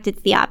 In fact,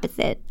 it's the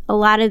opposite. A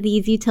lot of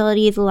these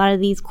utilities, a lot of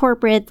these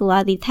corporates, a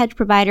lot of these hedge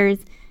providers,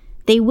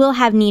 they will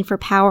have need for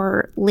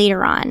power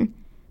later on.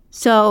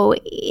 So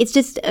it's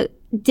just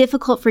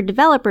difficult for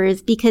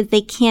developers because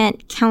they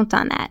can't count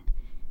on that.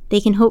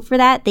 They can hope for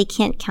that. They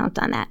can't count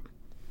on that.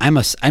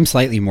 I'm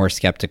slightly more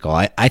skeptical.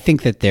 I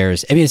think that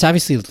it's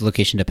obviously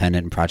location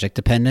dependent and project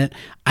dependent.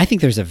 I think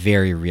there's a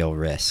very real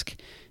risk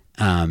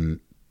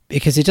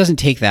because it doesn't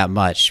take that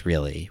much,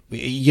 really.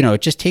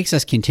 It just takes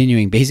us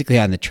continuing basically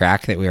on the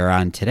track that we are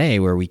on today,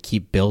 where we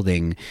keep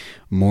building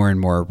more and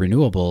more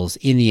renewables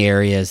in the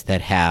areas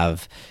that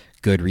have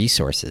good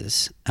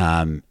resources.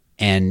 And,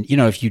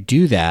 if you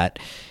do that,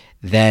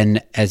 then,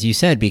 as you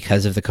said,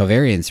 because of the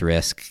covariance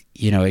risk,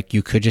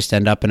 you could just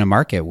end up in a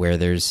market where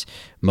there's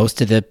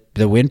most of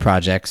the wind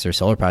projects or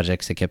solar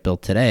projects that get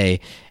built today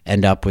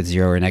end up with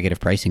zero or negative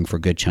pricing for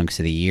good chunks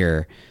of the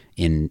year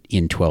in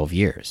 12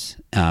 years.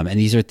 And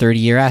these are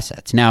 30-year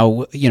assets. Now,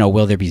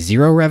 will there be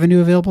zero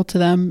revenue available to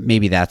them?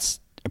 Maybe that's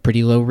a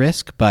pretty low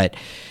risk, but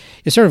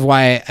it's sort of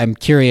why I'm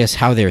curious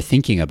how they're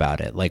thinking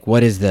about it. Like,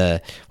 what's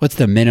the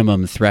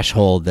minimum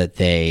threshold that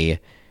they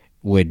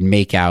would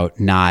make out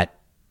not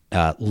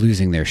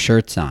losing their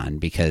shirts on,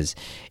 because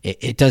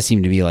it does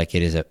seem to me like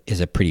it is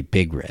a pretty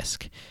big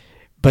risk.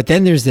 But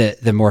then there's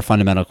the more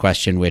fundamental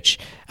question, which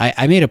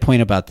I made a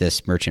point about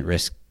this merchant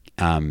risk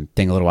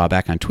thing a little while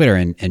back on Twitter,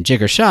 and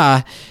Jigar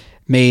Shah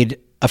made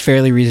a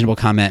fairly reasonable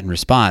comment in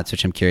response,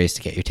 which I'm curious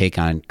to get your take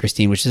on,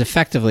 Christine, which is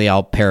effectively,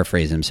 I'll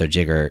paraphrase him. So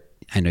Jigar,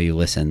 I know you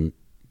listen,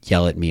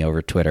 yell at me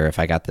over Twitter if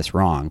I got this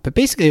wrong. But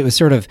basically it was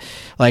sort of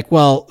like,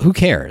 well, who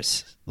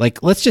cares?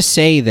 Like, let's just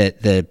say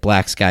that the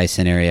black sky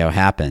scenario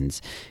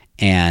happens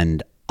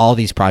and all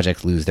these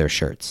projects lose their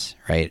shirts,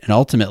 right? And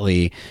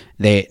ultimately,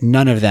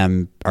 none of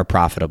them are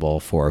profitable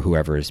for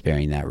whoever is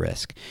bearing that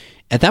risk.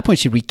 At that point,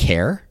 should we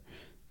care?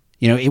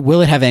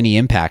 Will it have any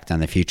impact on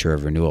the future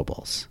of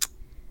renewables?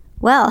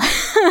 Well,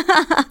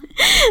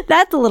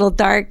 that's a little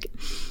dark.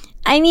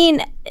 I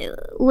mean,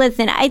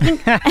 listen, I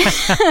think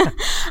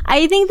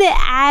I think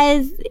that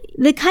as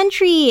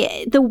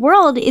the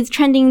world is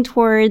trending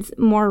towards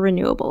more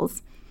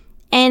renewables.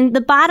 And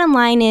the bottom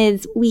line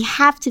is we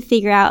have to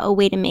figure out a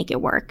way to make it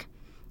work.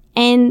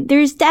 And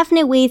there's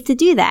definite ways to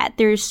do that.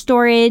 There's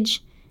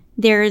storage,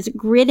 there's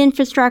grid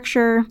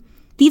infrastructure.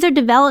 These are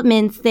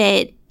developments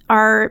that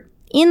are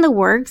in the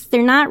works.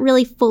 They're not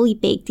really fully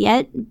baked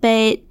yet,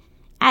 but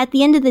at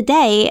the end of the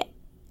day,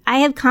 I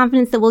have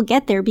confidence that we'll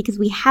get there because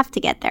we have to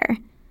get there.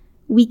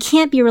 We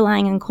can't be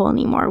relying on coal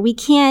anymore. We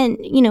can't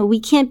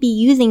be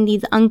using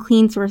these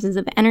unclean sources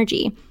of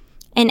energy.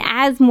 And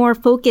as more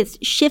focus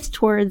shifts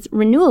towards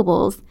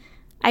renewables,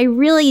 I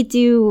really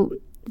do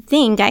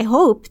I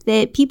hope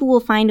that people will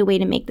find a way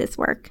to make this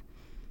work.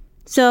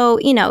 So,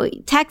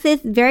 Texas,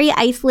 very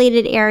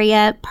isolated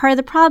area. Part of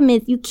the problem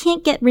is you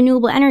can't get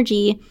renewable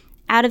energy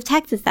out of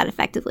Texas that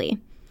effectively.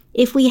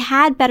 If we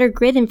had better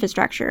grid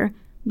infrastructure,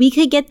 we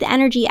could get the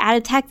energy out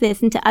of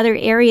Texas into other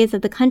areas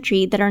of the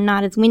country that are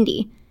not as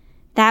windy.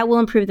 That will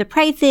improve the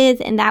prices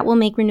and that will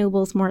make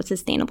renewables more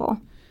sustainable.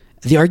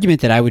 The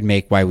argument that I would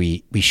make why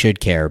we should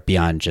care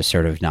beyond just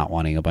sort of not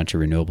wanting a bunch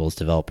of renewables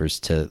developers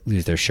to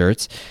lose their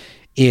shirts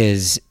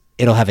is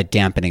it'll have a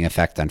dampening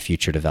effect on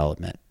future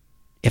development.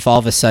 If all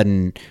of a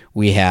sudden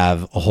we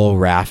have a whole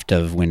raft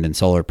of wind and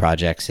solar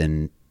projects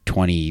in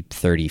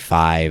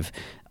 2035,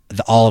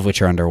 all of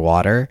which are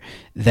underwater,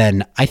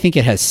 then I think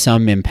it has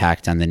some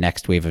impact on the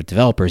next wave of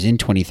developers in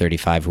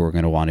 2035 who are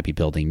going to want to be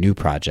building new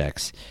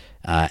projects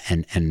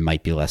and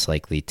might be less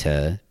likely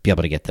to be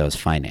able to get those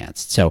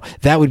financed. So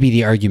that would be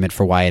the argument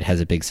for why it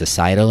has a big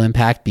societal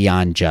impact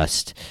beyond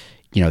just,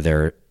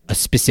 there are a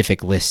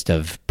specific list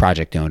of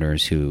project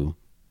owners who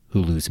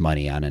lose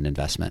money on an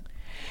investment.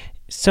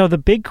 So the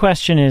big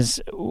question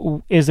is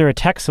there a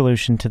tech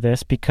solution to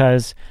this?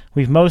 Because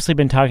we've mostly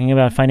been talking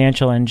about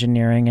financial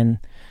engineering and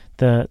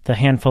the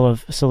handful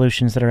of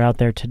solutions that are out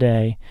there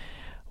today.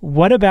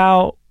 What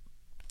about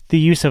the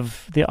use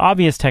of the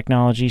obvious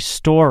technology,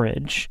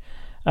 storage,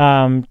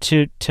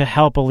 to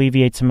help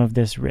alleviate some of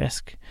this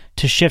risk,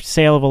 to shift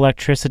sale of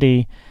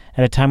electricity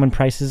at a time when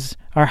prices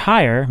are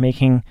higher,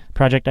 making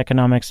project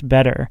economics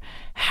better?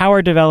 How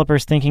are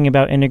developers thinking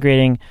about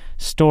integrating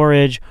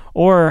storage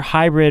or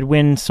hybrid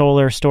wind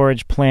solar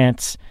storage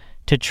plants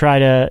to try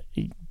to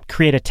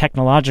create a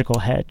technological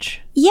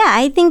hedge? Yeah,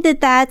 I think that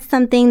that's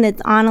something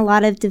that's on a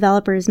lot of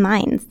developers'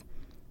 minds.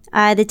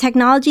 The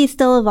technology is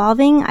still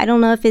evolving. I don't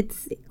know if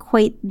it's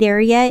quite there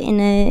yet in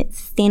a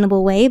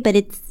sustainable way, but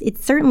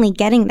it's certainly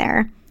getting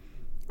there.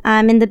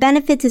 And the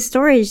benefit to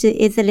storage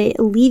is that it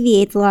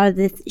alleviates a lot of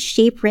this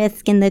shape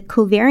risk and the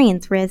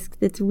covariance risk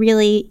that's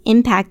really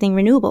impacting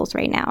renewables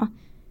right now.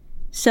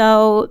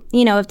 So,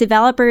 if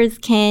developers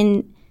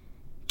can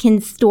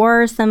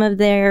store some of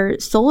their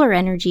solar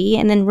energy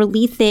and then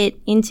release it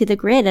into the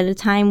grid at a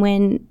time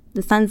when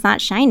the sun's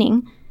not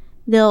shining,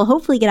 they'll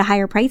hopefully get a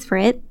higher price for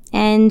it,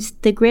 and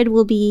the grid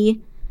will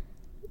be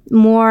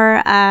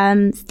more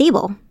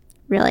stable,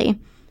 really.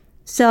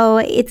 So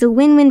it's a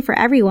win-win for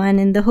everyone,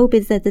 and the hope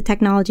is that the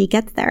technology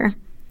gets there.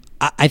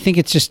 I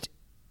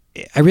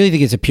really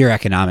think it's a pure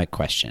economic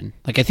question.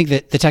 Like, I think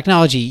that the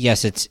technology,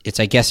 yes, it's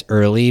I guess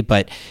early,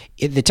 but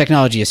the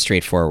technology is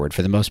straightforward.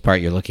 For the most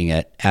part, you're looking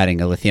at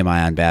adding a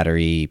lithium-ion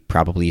battery,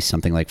 probably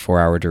something like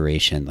 4-hour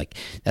duration. Like,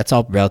 that's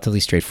all relatively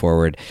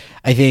straightforward.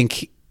 I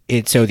think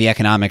so the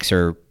economics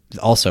are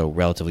also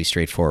relatively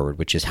straightforward,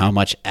 which is how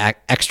much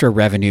extra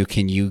revenue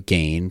can you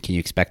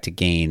expect to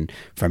gain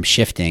from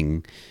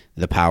shifting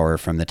the power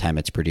from the time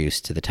it's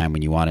produced to the time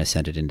when you want to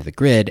send it into the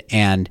grid,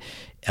 and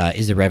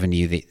is the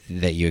revenue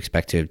that you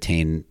expect to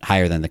obtain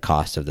higher than the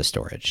cost of the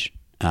storage?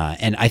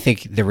 And I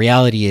think the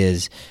reality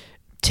is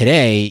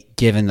today,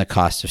 given the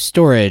cost of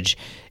storage,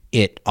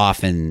 it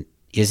often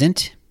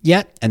isn't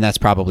yet, and that's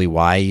probably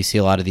why you see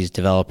a lot of these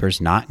developers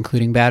not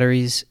including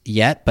batteries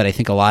yet. But I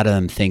think a lot of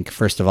them think,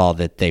 first of all,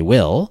 that they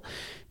will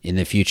in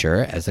the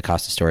future as the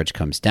cost of storage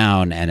comes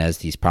down and as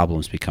these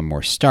problems become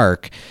more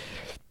stark.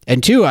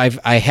 And two, I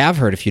have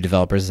heard a few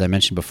developers, as I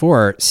mentioned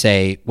before,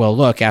 say, well,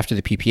 look, after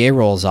the PPA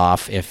rolls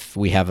off, if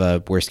we have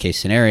a worst case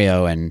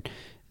scenario and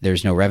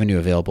there's no revenue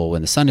available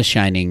when the sun is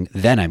shining,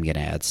 then I'm going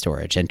to add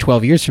storage. And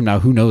 12 years from now,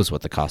 who knows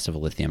what the cost of a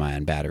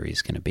lithium-ion battery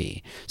is going to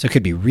be. So it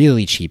could be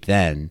really cheap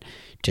then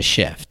to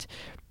shift.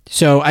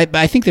 So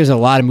I think there's a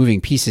lot of moving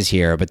pieces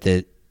here, but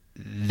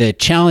the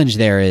challenge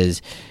there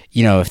is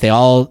if they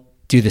all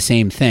do the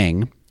same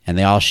thing and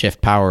they all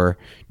shift power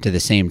to the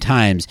same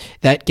times,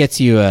 that gets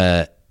you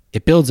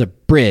it builds a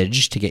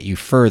bridge to get you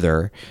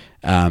further,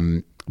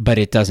 but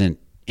it doesn't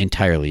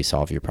entirely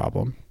solve your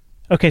problem.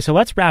 Okay, so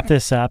let's wrap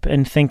this up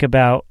and think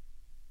about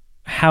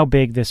how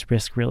big this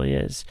risk really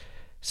is.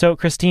 So,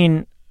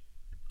 Christine,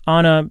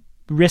 on a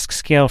risk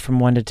scale from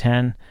 1 to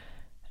 10,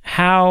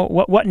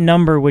 what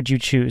number would you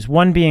choose?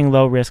 1 being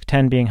low risk,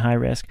 10 being high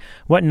risk.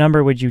 What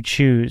number would you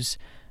choose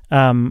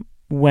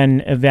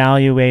when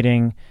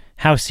evaluating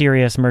how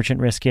serious merchant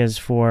risk is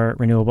for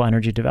renewable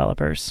energy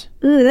developers?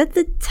 Ooh, that's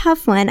a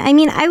tough one. I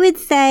mean, I would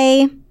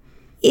say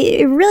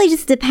it really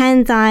just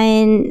depends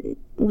on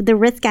the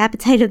risk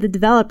appetite of the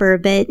developer,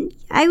 but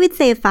I would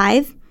say a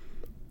 5.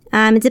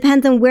 It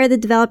depends on where the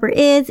developer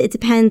is. It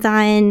depends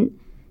on,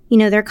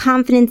 their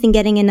confidence in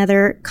getting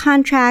another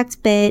contract,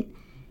 but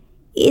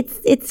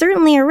it's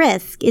certainly a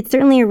risk. It's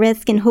certainly a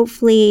risk, and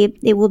hopefully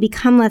it will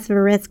become less of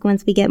a risk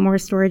once we get more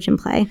storage in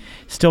play.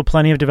 Still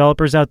plenty of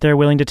developers out there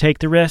willing to take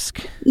the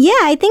risk? Yeah,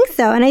 I think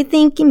so. And I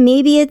think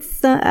maybe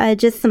it's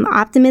just some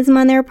optimism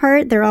on their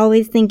part. They're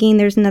always thinking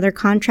there's another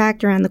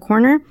contract around the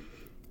corner.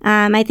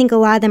 I think a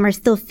lot of them are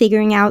still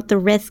figuring out the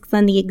risks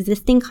on the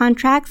existing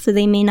contracts, so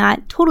they may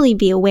not totally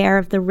be aware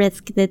of the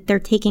risk that they're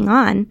taking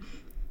on.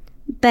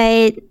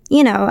 But,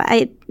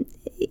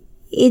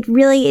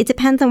 it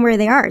depends on where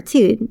they are,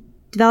 too.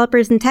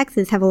 Developers in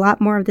Texas have a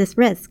lot more of this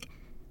risk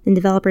than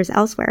developers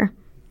elsewhere.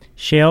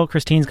 Shayle,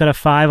 Christine's got a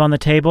 5 on the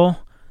table.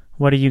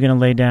 What are you going to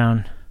lay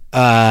down?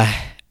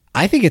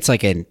 I think it's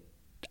like an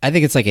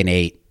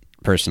 8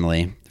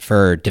 personally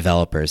for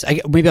developers.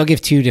 Maybe I'll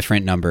give 2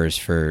 different numbers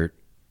for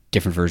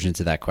different versions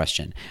of that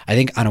question. I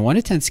think on a 1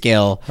 to 10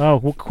 scale. Oh,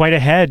 well, quite a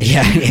hedge.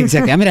 Yeah,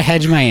 exactly. I'm going to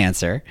hedge my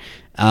answer.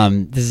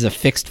 This is a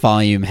fixed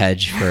volume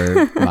hedge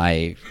for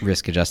my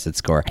risk adjusted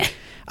score.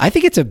 I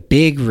think it's a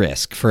big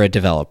risk for a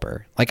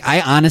developer. Like,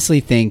 I honestly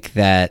think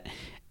that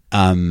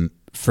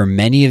for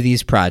many of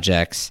these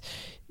projects,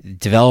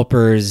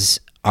 developers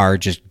are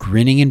just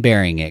grinning and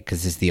bearing it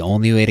because it's the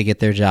only way to get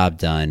their job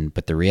done.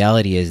 But the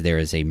reality is there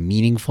is a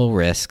meaningful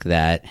risk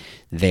that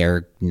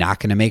they're not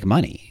going to make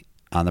money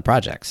on the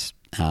projects.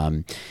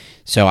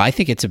 So I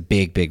think it's a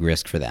big, big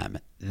risk for them.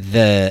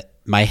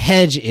 My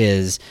hedge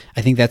is,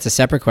 I think that's a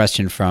separate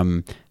question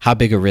from how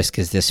big a risk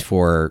is this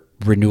for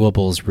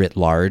renewables writ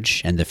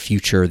large and the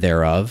future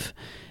thereof.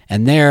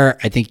 And there,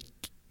 I think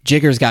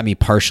Jigar's got me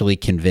partially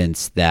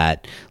convinced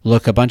that,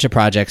 look, a bunch of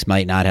projects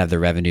might not have the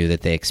revenue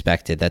that they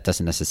expected. That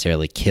doesn't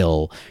necessarily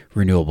kill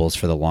renewables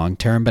for the long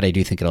term, but I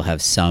do think it'll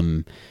have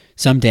some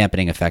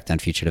dampening effect on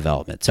future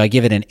development. So I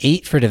give it an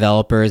 8 for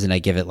developers, and I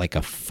give it like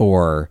a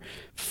 4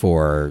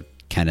 for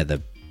kind of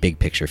the big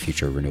picture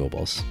future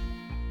renewables.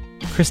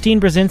 Christine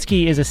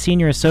Brzezinski is a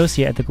senior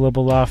associate at the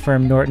global law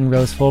firm Norton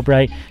Rose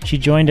Fulbright. She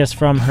joined us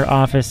from her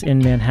office in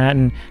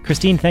Manhattan.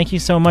 Christine, thank you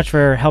so much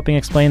for helping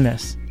explain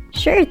this.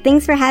 Sure,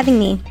 thanks for having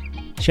me.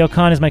 Shayle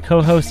Kann is my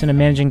co-host and a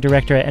managing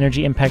director at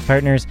Energy Impact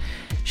Partners.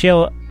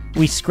 Shayle,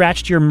 we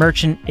scratched your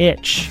merchant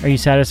itch. Are you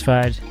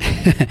satisfied?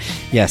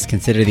 Yes,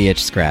 consider the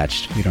itch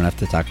scratched. We don't have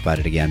to talk about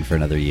it again for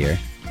another year.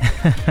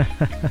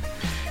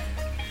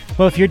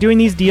 Well, if you're doing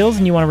these deals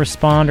and you want to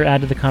respond or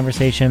add to the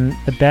conversation,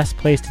 the best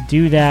place to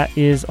do that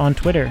is on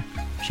Twitter.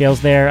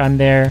 Shayle's there, I'm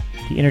there,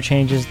 the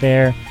interchange is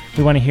there.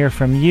 We want to hear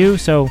from you,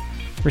 so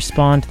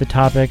respond to the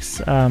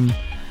topics.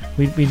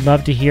 We'd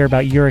love to hear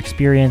about your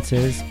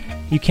experiences.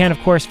 You can, of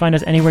course, find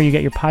us anywhere you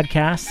get your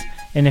podcasts.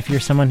 And if you're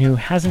someone who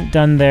hasn't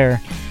done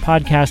their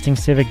podcasting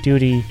civic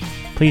duty,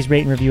 please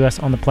rate and review us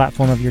on the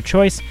platform of your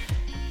choice.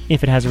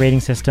 If it has a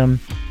rating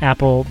system,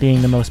 Apple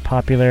being the most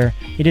popular,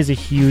 it is a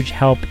huge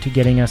help to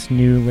getting us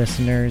new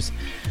listeners.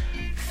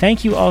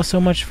 Thank you all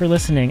so much for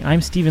listening.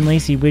 I'm Stephen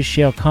Lacey with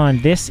Shayle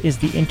Kann. This is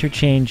The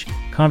Interchange,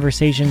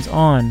 conversations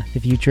on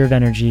the future of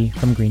energy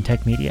from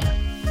Greentech Media.